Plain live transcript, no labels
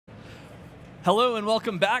Hello and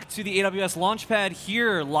welcome back to the AWS Launchpad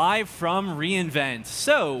here live from reInvent.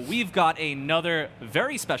 So we've got another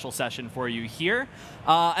very special session for you here.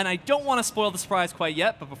 And I don't want to spoil the surprise quite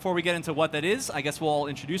yet, but before we get into what that is, I guess we'll all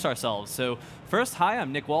introduce ourselves. So first, hi,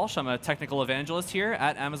 I'm Nick Walsh. I'm a technical evangelist here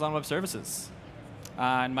at Amazon Web Services.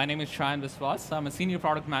 And my name is Shayan Viswas. I'm a senior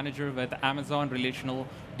product manager with Amazon Relational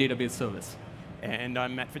Database Service. And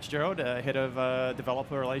I'm Matt Fitzgerald, head of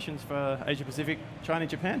developer relations for Asia Pacific, China,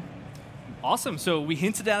 Japan. Awesome. So we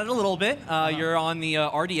hinted at it a little bit. You're on the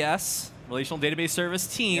RDS, Relational Database Service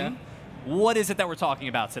team. Yeah. What is it that we're talking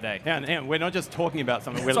about today? And we're not just talking about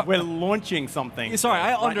something, we're launching something. Sorry,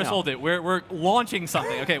 I right undersold now. it. We're launching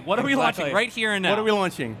something. Okay, what are we launching right here and now? What are we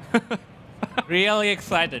launching? Really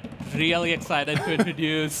excited to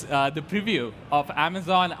introduce the preview of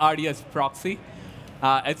Amazon RDS Proxy.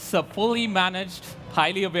 It's a fully managed,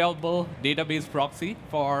 highly available database proxy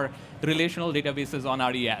for relational databases on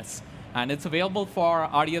RDS. And it's available for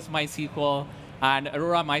RDS MySQL and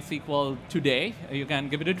Aurora MySQL today. You can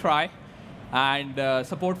give it a try. And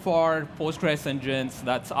support for Postgres engines,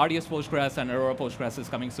 that's RDS Postgres and Aurora Postgres is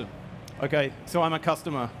coming soon. OK, so I'm a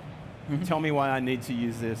customer. Tell me why I need to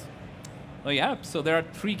use this. Well, yeah, so there are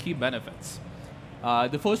three key benefits.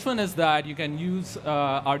 The first one is that you can use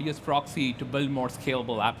RDS Proxy to build more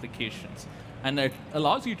scalable applications. And it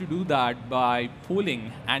allows you to do that by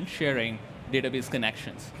pooling and sharing database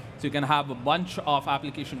connections. So you can have a bunch of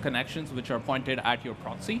application connections which are pointed at your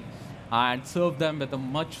proxy and serve them with a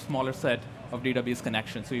much smaller set of database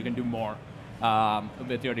connections. So you can do more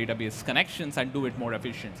with your database connections and do it more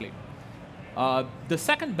efficiently. The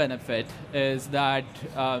second benefit is that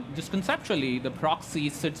just conceptually, the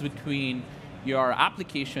proxy sits between your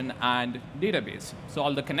application and database. So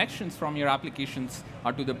all the connections from your applications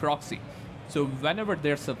are to the proxy. So whenever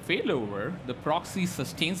there's a failover, the proxy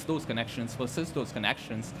sustains those connections, persists those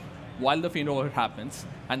connections while the failover happens,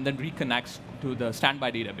 and then reconnects to the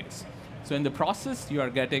standby database. So in the process, you are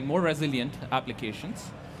getting more resilient applications.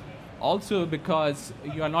 Also, because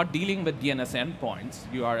you are not dealing with DNS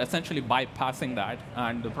endpoints, you are essentially bypassing that,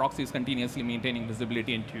 and the proxy is continuously maintaining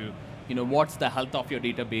visibility into what's the health of your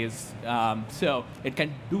database. So it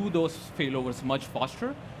can do those failovers much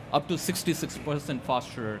faster, up to 66%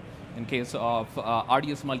 faster in case of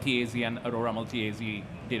RDS multi-AZ and Aurora multi-AZ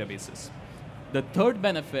databases. The third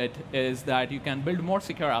benefit is that you can build more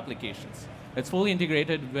secure applications. It's fully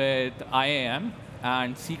integrated with IAM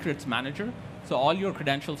and Secrets Manager. So all your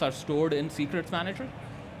credentials are stored in Secrets Manager.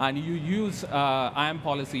 And you use IAM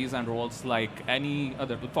policies and roles like any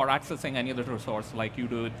other, for accessing any other resource like you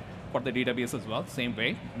do for the database as well, same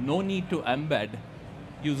way. No need to embed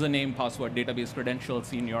username, password, database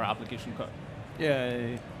credentials in your application code.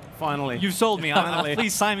 Yeah, finally. You've sold me.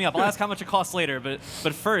 Please sign me up. I'll ask how much it costs later. But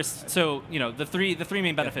first, so the three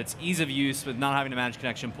main benefits: ease of use with not having to manage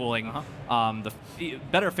connection pooling, the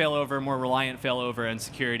better failover, more reliant failover, and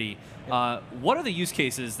security. What are the use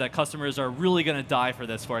cases that customers are really going to die for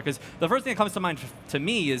this for? Because the first thing that comes to mind to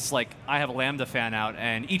me is like I have a Lambda fan out,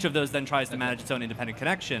 and each of those then tries to manage its own independent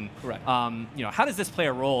connection. Correct. How does this play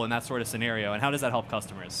a role in that sort of scenario, and how does that help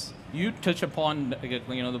customers? You touch upon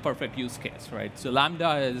the perfect use case, right? So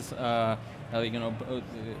Lambda is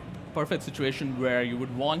perfect situation where you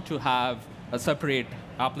would want to have a separate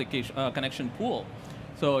application connection pool.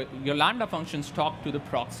 So your Lambda functions talk to the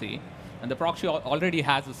proxy, and the proxy already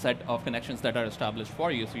has a set of connections that are established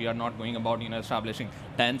for you. So you are not going about establishing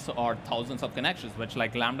tens or thousands of connections, which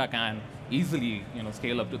like Lambda can easily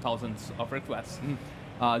scale up to thousands of requests.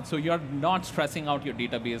 So you're not stressing out your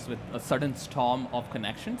database with a sudden storm of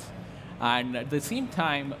connections. And at the same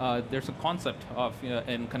time, there's a concept of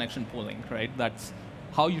in connection pooling, right? That's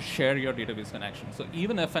how you share your database connection. So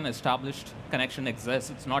even if an established connection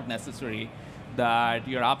exists, it's not necessary that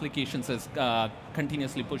your applications is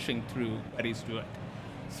continuously pushing through queries to it.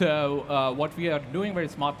 So what we are doing very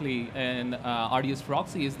smartly in RDS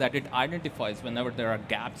Proxy is that it identifies whenever there are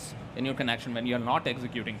gaps in your connection when you're not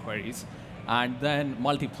executing queries, and then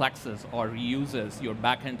multiplexes or reuses your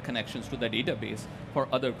backend connections to the database for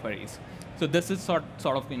other queries. So this is sort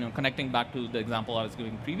of connecting back to the example I was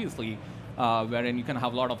giving previously, wherein you can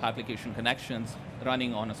have a lot of application connections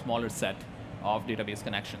running on a smaller set of database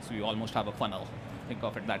connections. So you almost have a funnel. Think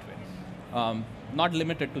of it that way. Not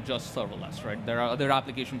limited to just serverless, right? There are other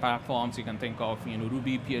application platforms you can think of,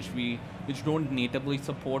 Ruby, PHP, which don't natively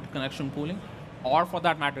support connection pooling. Or for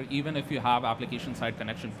that matter, even if you have application-side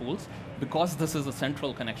connection pools, because this is a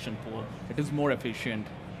central connection pool, it is more efficient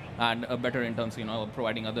and better in terms of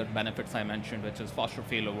providing other benefits I mentioned, which is faster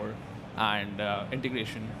failover and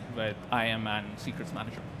integration with IAM and Secrets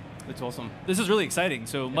Manager. It's awesome. This is really exciting.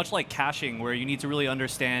 So much like caching, where you need to really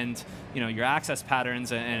understand, your access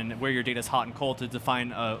patterns and where your data is hot and cold to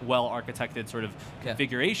define a well-architected sort of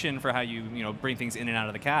configuration for how you, bring things in and out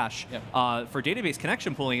of the cache. For database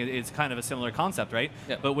connection pooling, it's kind of a similar concept, right?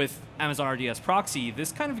 But with Amazon RDS Proxy,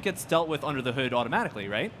 this kind of gets dealt with under the hood automatically,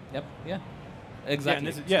 right? Yep. Yeah.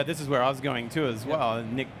 Exactly. This is where I was going to as well.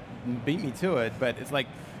 Nick beat me to it, but it's like,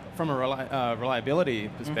 from a reliability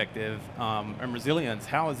perspective and resilience,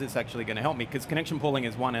 how is this actually going to help me? Because connection pooling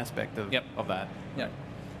is one aspect of that. Yeah.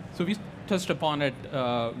 So we touched upon it,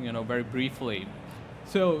 very briefly.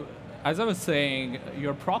 So as I was saying,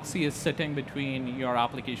 your proxy is sitting between your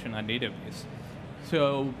application and database.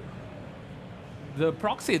 So the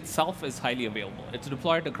proxy itself is highly available. It's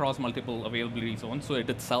deployed across multiple availability zones, so it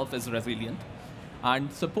itself is resilient.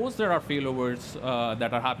 And suppose there are failovers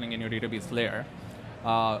that are happening in your database layer.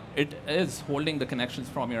 It is holding the connections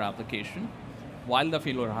from your application while the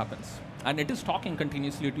failover happens. And it is talking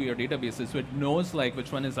continuously to your databases, so it knows like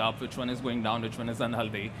which one is up, which one is going down, which one is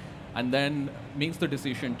unhealthy, and then makes the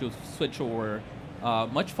decision to switch over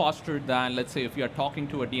much faster than, let's say, if you are talking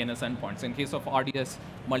to a DNS endpoint. So in case of RDS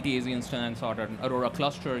multi-AZ instance or an Aurora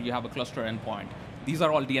cluster, you have a cluster endpoint. These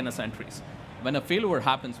are all DNS entries. When a failover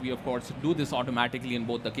happens, we of course do this automatically in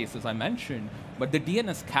both the cases I mentioned, but the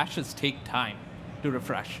DNS caches take time to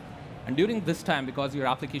refresh. And during this time, because your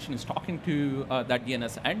application is talking to that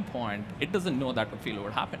DNS endpoint, it doesn't know that a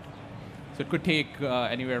failover happened. So it could take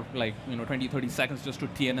anywhere like 20, 30 seconds just to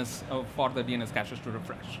for the DNS caches to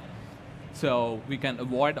refresh. So we can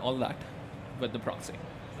avoid all that with the proxy.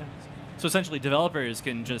 So essentially, developers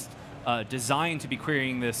can just design to be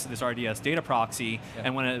querying this RDS data proxy,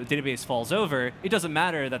 and when a database falls over, it doesn't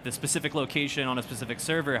matter that the specific location on a specific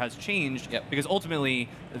server has changed, because ultimately,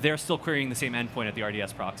 they're still querying the same endpoint at the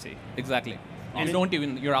RDS proxy. Exactly. And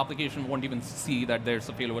your application won't even see that there's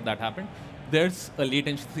a failover that happened. There's a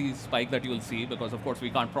latency spike that you'll see because, of course, we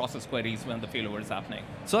can't process queries when the failover is happening.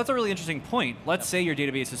 So that's a really interesting point. Let's say your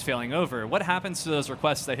database is failing over. What happens to those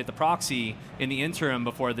requests that hit the proxy in the interim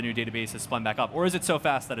before the new database is spun back up? Or is it so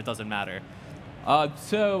fast that it doesn't matter? I'll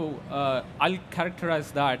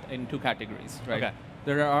characterize that in two categories, right? Okay.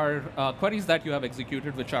 There are queries that you have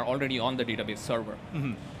executed which are already on the database server,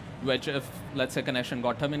 which if, let's say, connection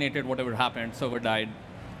got terminated, whatever happened, server died,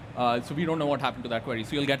 so we don't know what happened to that query,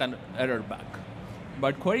 so you'll get an error back.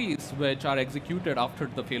 But queries which are executed after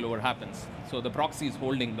the failover happens, so the proxy is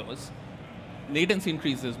holding those, latency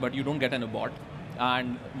increases, but you don't get an abort.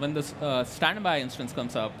 And when this standby instance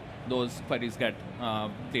comes up, those queries get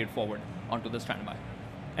played forward onto the standby.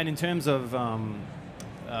 And in terms of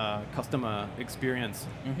customer experience,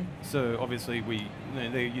 so obviously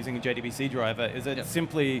they're using a JDBC driver. Is it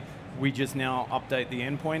simply we just now update the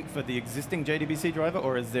endpoint for the existing JDBC driver,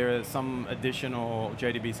 or is there some additional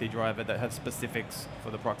JDBC driver that has specifics for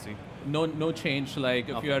the proxy? No change. Like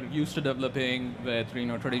if you are used to developing with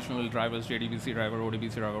traditional drivers, JDBC driver,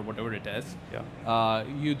 ODBC driver, whatever it is,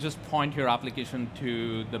 you just point your application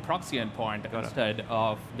to the proxy endpoint instead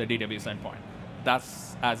of the database endpoint.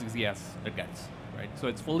 That's as easy as it gets. Right? So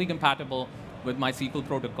it's fully compatible with MySQL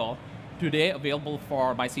protocol. Today available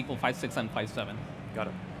for MySQL 5.6 and 5.7. Got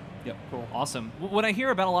it. Yep, cool, awesome. When I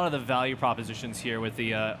hear about a lot of the value propositions here with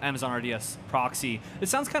the Amazon RDS proxy, it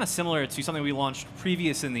sounds kind of similar to something we launched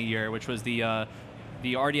previous in the year, which was the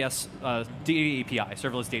RDS data API,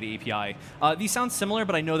 serverless data API. These sound similar,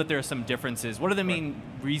 but I know that there are some differences. What are the main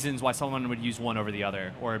reasons why someone would use one over the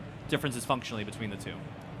other, or differences functionally between the two?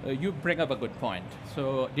 You bring up a good point.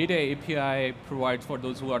 So data API provides, for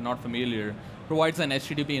those who are not familiar, provides an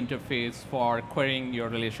HTTP interface for querying your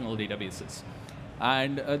relational databases.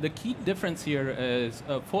 And the key difference here is,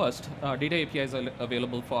 first, data API is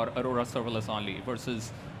available for Aurora serverless only,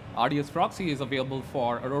 versus RDS proxy is available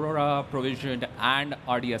for Aurora, Provisioned, and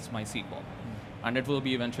RDS MySQL. And it will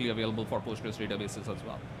be eventually available for Postgres databases as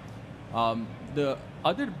well. The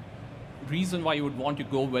other reason why you would want to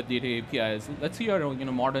go with data API is, let's say you're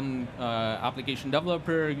a modern application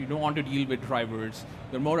developer, you don't want to deal with drivers,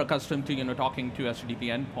 you're more accustomed to talking to HTTP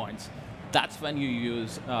endpoints. That's when you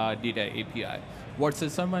use data API.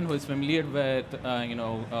 Versus someone who is familiar with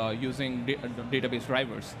using database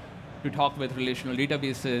drivers to talk with relational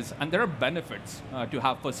databases, and there are benefits to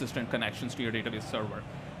have persistent connections to your database server.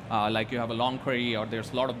 Like you have a long query, or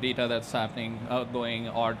there's a lot of data that's happening, going,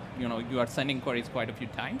 or you are sending queries quite a few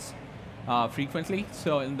times, frequently.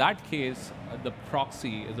 So in that case, the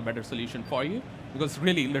proxy is a better solution for you, because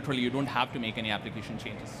really, literally, you don't have to make any application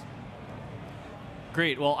changes.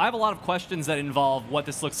 Great. Well, I have a lot of questions that involve what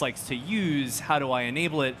this looks like to use, how do I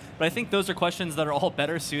enable it, but I think those are questions that are all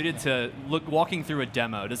better suited to walking through a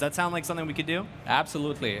demo. Does that sound like something we could do?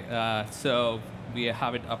 Absolutely. So we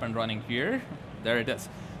have it up and running here. There it is.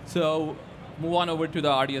 So move on over to the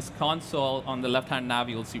RDS console. On the left-hand nav,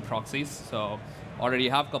 you'll see proxies. So already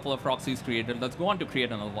have a couple of proxies created. Let's go on to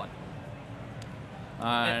create another one.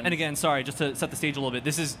 And again, sorry, just to set the stage a little bit,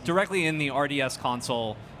 this is directly in the RDS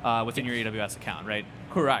console within your AWS account, right?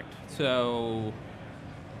 Correct. So,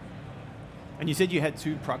 and you said you had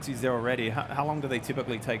 2 proxies there already. How long do they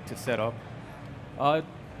typically take to set up? 5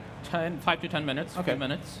 to 10 minutes, okay. 10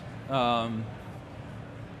 minutes.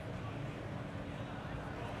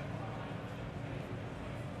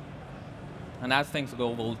 And as things go,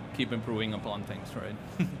 we'll keep improving upon things,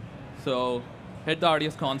 right? So hit the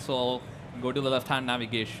RDS console, go to the left-hand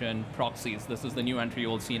navigation, proxies. This is the new entry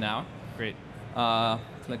you'll see now. Great.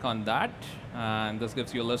 Click on that, and this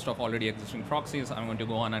gives you a list of already existing proxies. I'm going to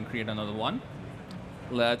go on and create another one.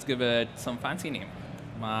 Let's give it some fancy name.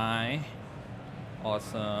 My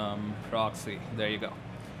awesome proxy. There you go.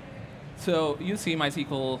 So you see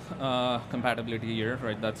MySQL compatibility here,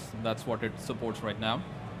 right? That's what it supports right now.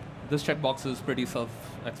 This checkbox is pretty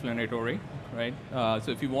self-explanatory, right?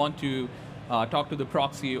 So if you want to talk to the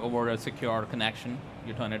proxy over a secure connection,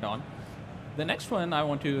 you turn it on. The next one I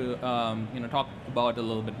want to talk about a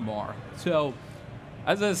little bit more. So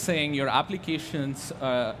as I was saying, your applications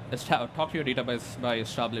talk to your database by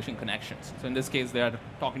establishing connections. So in this case, they are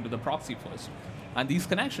talking to the proxy first. And these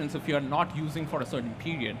connections, if you are not using for a certain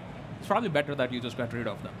period, it's probably better that you just get rid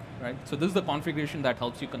of them, right? So this is the configuration that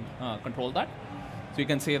helps you control that. So you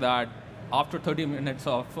can say that after 30 minutes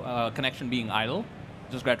of connection being idle,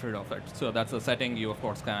 just get rid of it. So that's a setting you, of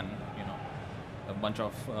course, can, a bunch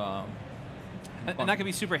of... and that can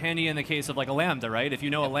be super handy in the case of like a Lambda, right? If you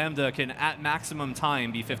know a Lambda can, at maximum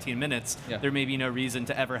time, be 15 minutes, there may be no reason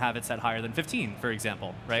to ever have it set higher than 15, for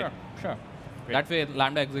example, right? Sure. Great. That way,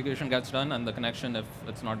 Lambda execution gets done, and the connection, if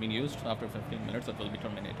it's not being used after 15 minutes, it will be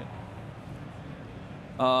terminated.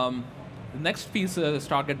 The next piece is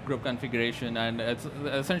target group configuration, and it's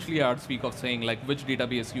essentially our speak of saying like which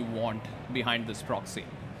database you want behind this proxy.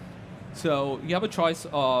 So you have a choice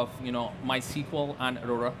of MySQL and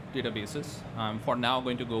Aurora databases. For now, I'm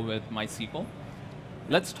going to go with MySQL.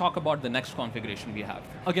 Let's talk about the next configuration we have.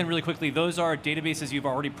 Again, really quickly, those are databases you've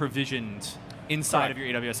already provisioned inside of your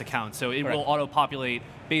AWS account. So it will auto-populate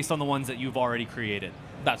based on the ones that you've already created.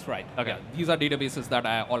 That's right. Okay. Yeah, these are databases that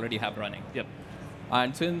I already have running. Yep.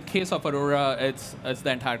 And so in case of Aurora, it's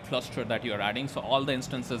the entire cluster that you're adding. So all the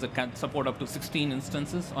instances, it can support up to 16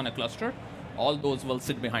 instances on a cluster. All those will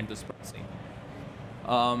sit behind this proxy.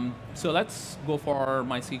 So let's go for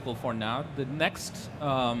MySQL for now. The next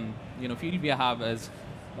field we have is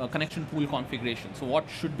connection pool configuration. So what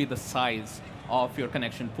should be the size of your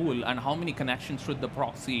connection pool, and how many connections should the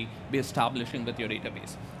proxy be establishing with your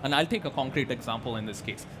database? And I'll take a concrete example in this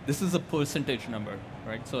case. This is a percentage number,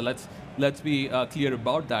 right? So let's be clear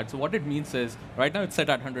about that. So what it means is, right now it's set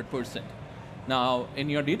at 100%. Now, in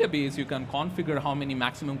your database, you can configure how many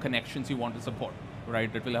maximum connections you want to support, right?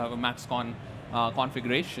 It will have a maxcon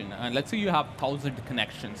configuration. And let's say you have 1,000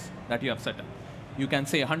 connections that you have set up. You can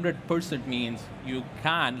say 100% means you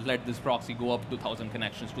can let this proxy go up to 1,000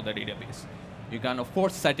 connections to the database. You can, of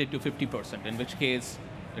course, set it to 50%, in which case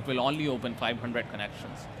it will only open 500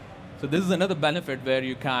 connections. So this is another benefit where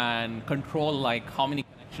you can control like how many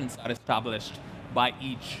connections are established by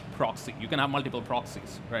each proxy. You can have multiple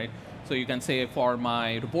proxies, right? So you can say for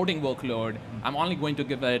my reporting workload, I'm only going to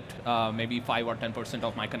give it maybe 5 or 10%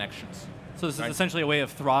 of my connections. So this is essentially a way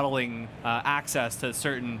of throttling access to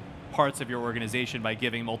certain parts of your organization by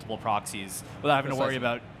giving multiple proxies without having to worry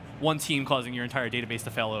about one team causing your entire database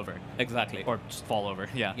to fail over. Exactly. Or just fall over,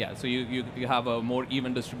 yeah. Yeah, so you have a more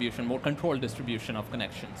even distribution, more controlled distribution of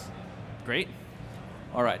connections. Great.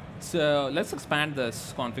 All right, so let's expand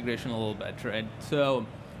this configuration a little bit, right? So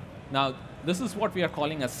now this is what we are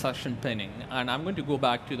calling a session pinning, and I'm going to go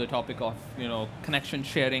back to the topic of connection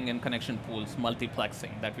sharing and connection pools,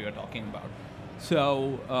 multiplexing that we are talking about.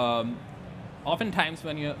 So oftentimes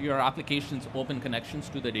when your applications open connections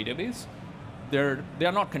to the database, they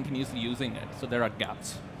are not continuously using it, so there are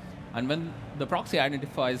gaps. And when the proxy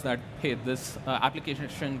identifies that, hey, this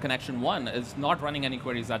application connection 1 is not running any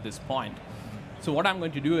queries at this point, so what I'm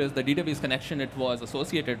going to do is the database connection it was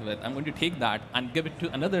associated with, I'm going to take that and give it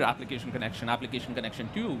to another application connection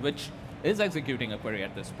 2, which is executing a query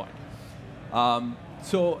at this point.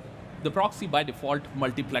 So the proxy by default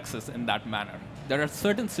multiplexes in that manner. There are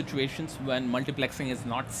certain situations when multiplexing is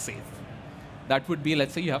not safe. That would be,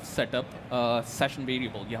 let's say you have set up a session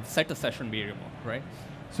variable. You have set a session variable, right?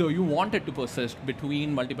 So you want it to persist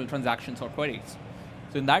between multiple transactions or queries.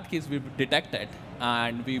 So in that case, we will detect it,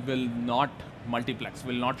 and we will not multiplex,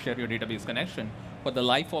 will not share your database connection. For the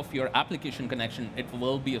life of your application connection, it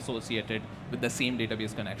will be associated with the same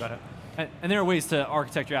database connection. Got it. And there are ways to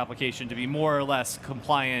architect your application to be more or less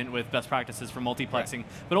compliant with best practices for multiplexing.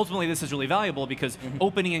 Right. But ultimately, this is really valuable because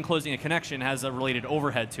opening and closing a connection has a related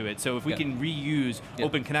overhead to it. So if we can reuse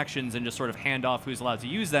open connections and just sort of hand off who's allowed to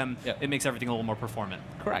use them, it makes everything a little more performant.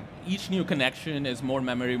 Correct. Each new connection is more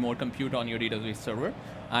memory, more compute on your database server.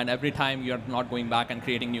 And every time you're not going back and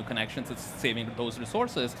creating new connections, it's saving those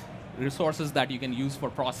resources that you can use for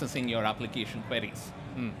processing your application queries.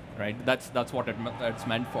 Right? That's what it's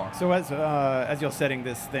meant for. So as you're setting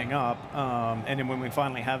this thing up, and then when we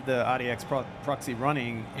finally have the RDS proxy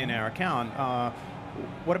running in our account,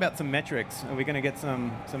 what about some metrics? Are we going to get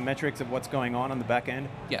some metrics of what's going on the back end?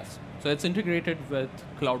 Yes. So it's integrated with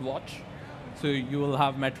CloudWatch. So you will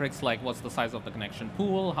have metrics like what's the size of the connection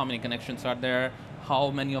pool, how many connections are there,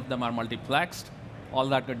 how many of them are multiplexed, all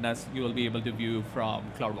that goodness you will be able to view from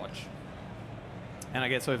CloudWatch. And I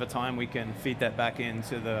guess over time we can feed that back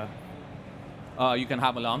into the... you can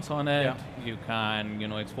have alarms on it. You can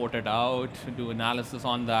export it out, do analysis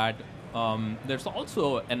on that. There's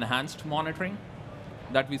also enhanced monitoring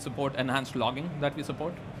that we support, enhanced logging that we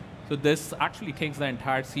support. So this actually takes the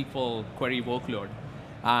entire SQL query workload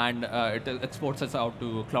and it exports it out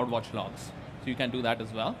to CloudWatch logs. So you can do that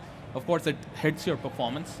as well. Of course, it hits your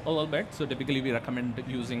performance a little bit. So typically we recommend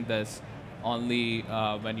using this only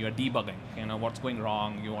when you're debugging. What's going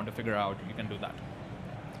wrong, you want to figure out, you can do that.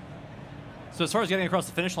 So as far as getting across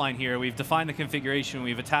the finish line here, we've defined the configuration,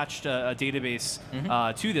 we've attached a database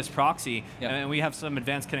to this proxy, and we have some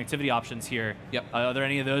advanced connectivity options here. Are there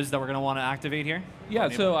any of those that we're going to want to activate here? Yeah,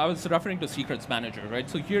 so I was referring to Secrets Manager, right?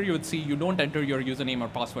 So here you would see you don't enter your username or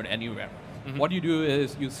password anywhere. What you do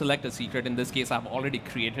is you select a secret. In this case, I've already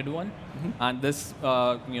created one, and this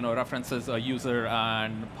references a user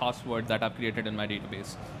and password that I've created in my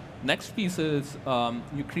database. Next piece is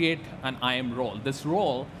you create an IAM role. This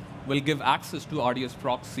role will give access to RDS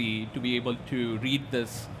proxy to be able to read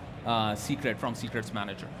this secret from Secrets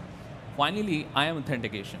Manager. Finally, IAM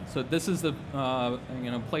authentication. So this is the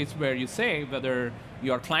place where you say whether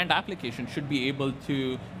your client application should be able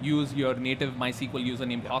to use your native MySQL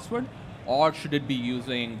username password, or should it be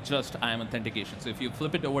using just IAM authentication? So if you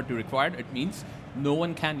flip it over to required, it means no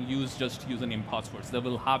one can use just username passwords. They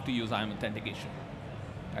will have to use IAM authentication.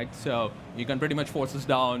 Right? So you can pretty much force this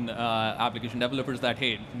down application developers that,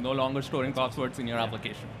 hey, no longer storing passwords in your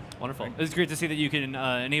application. Wonderful. Right? It's great to see that you can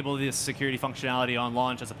enable this security functionality on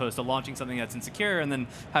launch as opposed to launching something that's insecure and then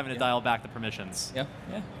having to dial back the permissions.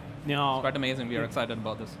 Now, it's quite amazing. We are excited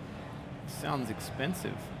about this. Sounds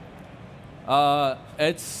expensive.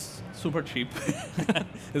 It's super cheap,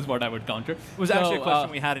 is what I would counter. It was actually a question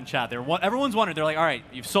we had in chat. Everyone's wondering, they're like, all right,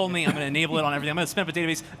 you've sold me, I'm going to enable it on everything. I'm going to spin up a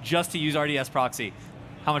database just to use RDS proxy.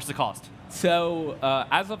 How much does it cost? So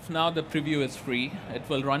as of now, the preview is free. It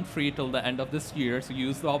will run free till the end of this year, so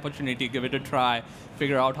use the opportunity, give it a try,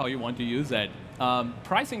 figure out how you want to use it.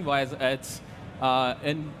 Pricing-wise, it's,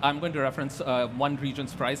 I'm going to reference one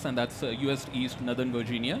region's price, and that's US East Northern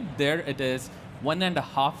Virginia. There it is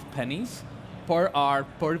 1.5 pennies per hour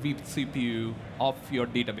per vCPU of your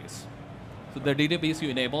database. So the database you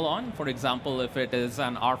enable on, for example, if it is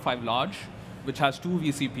an R5 large, which has 2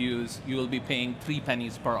 vCPUs, you will be paying 3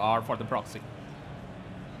 pennies per hour for the proxy.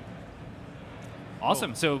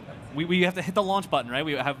 Awesome. So we have to hit the launch button, right?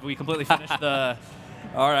 We completely finished the...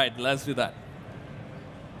 All right, let's do that.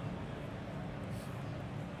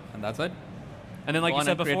 And that's it. And then like you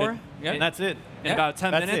said before, that's it. In about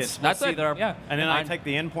 10 minutes, that's it. And then I take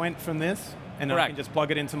the endpoint from this, and then I can just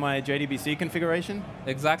plug it into my JDBC configuration?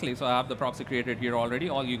 Exactly. So I have the proxy created here already.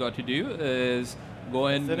 All you got to do is go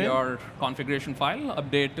in your configuration file,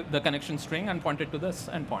 update the connection string, and point it to this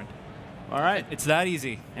endpoint. All right. It's that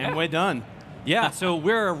easy. And we're done. Yeah, so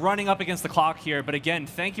we're running up against the clock here, but again,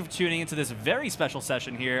 thank you for tuning into this very special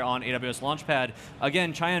session here on AWS Launchpad.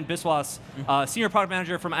 Again, Chayan Biswas, Senior Product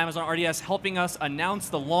Manager from Amazon RDS, helping us announce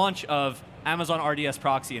the launch of Amazon RDS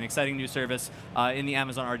Proxy, an exciting new service in the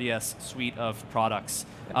Amazon RDS suite of products.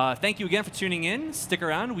 Thank you again for tuning in. Stick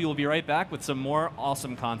around. We will be right back with some more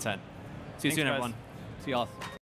awesome content. See you soon, everyone. See y'all.